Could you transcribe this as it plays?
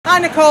Hi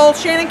Nicole,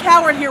 Shannon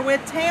Coward here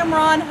with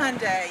Tameron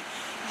Hyundai.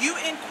 You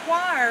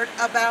inquired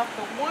about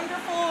the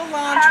wonderful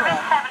Elantra.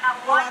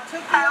 Well, I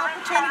took the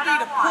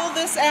opportunity to pull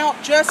this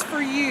out just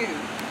for you.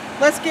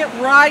 Let's get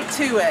right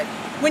to it.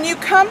 When you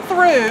come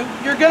through,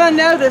 you're going to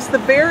notice the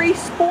very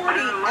sporty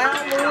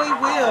alloy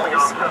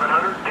wheels.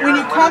 When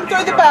you come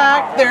through the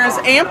back, there is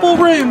ample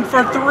room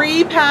for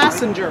 3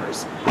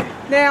 passengers.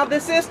 Now,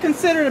 this is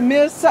considered a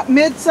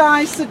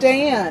mid-size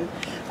sedan.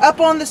 Up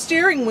on the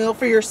steering wheel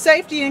for your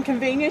safety and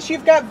convenience,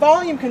 you've got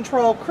volume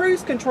control,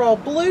 cruise control,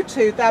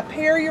 Bluetooth. I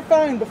pair your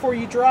phone before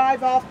you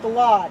drive off the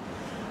lot.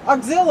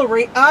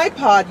 Auxiliary,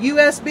 iPod,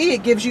 USB.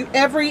 It gives you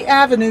every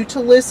avenue to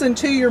listen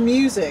to your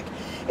music.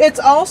 It's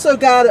also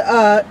got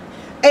a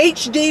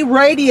HD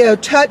radio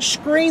touch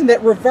screen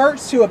that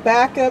reverts to a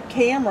backup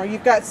camera.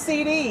 You've got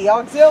CD,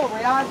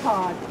 auxiliary,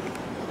 iPod.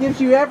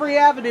 Gives you every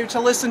avenue to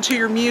listen to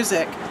your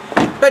music.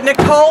 But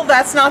Nicole,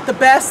 that's not the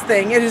best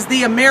thing. It is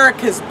the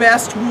America's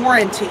best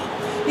warranty.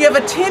 You have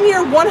a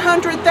 10-year,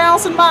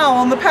 100,000 mile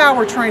on the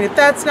powertrain. If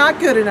that's not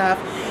good enough,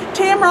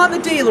 Tameron the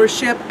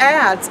dealership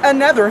adds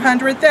another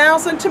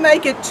 100,000 to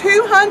make it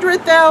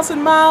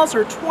 200,000 miles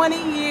or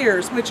 20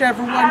 years,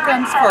 whichever one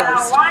comes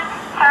first.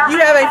 You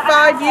have a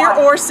 5-year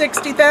or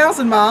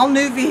 60,000 mile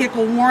new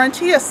vehicle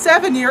warranty, a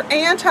 7-year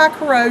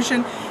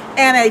anti-corrosion,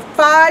 and a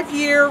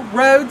 5-year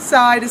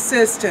roadside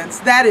assistance.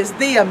 That is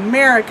the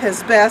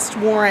America's best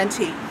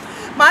warranty.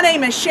 My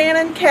name is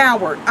Shannon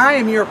Coward. I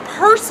am your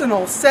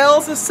personal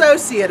sales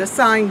associate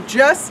assigned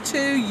just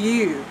to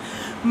you.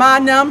 My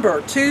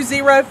number,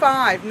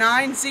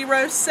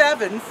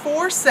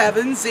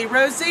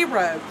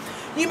 205-907-4700.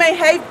 You may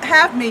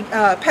have me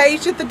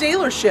paged at the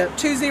dealership,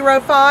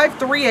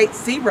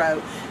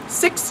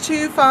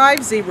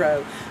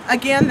 205-380-6250.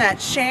 Again,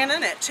 that's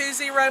Shannon at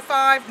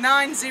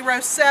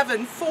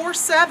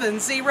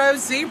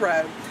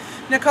 205-907-4700.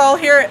 Nicole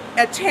here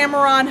at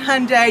Tameron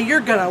Hyundai.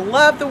 You're going to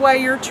love the way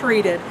you're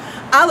treated.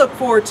 I look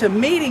forward to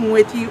meeting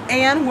with you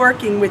and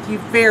working with you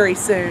very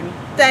soon.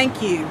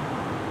 Thank you.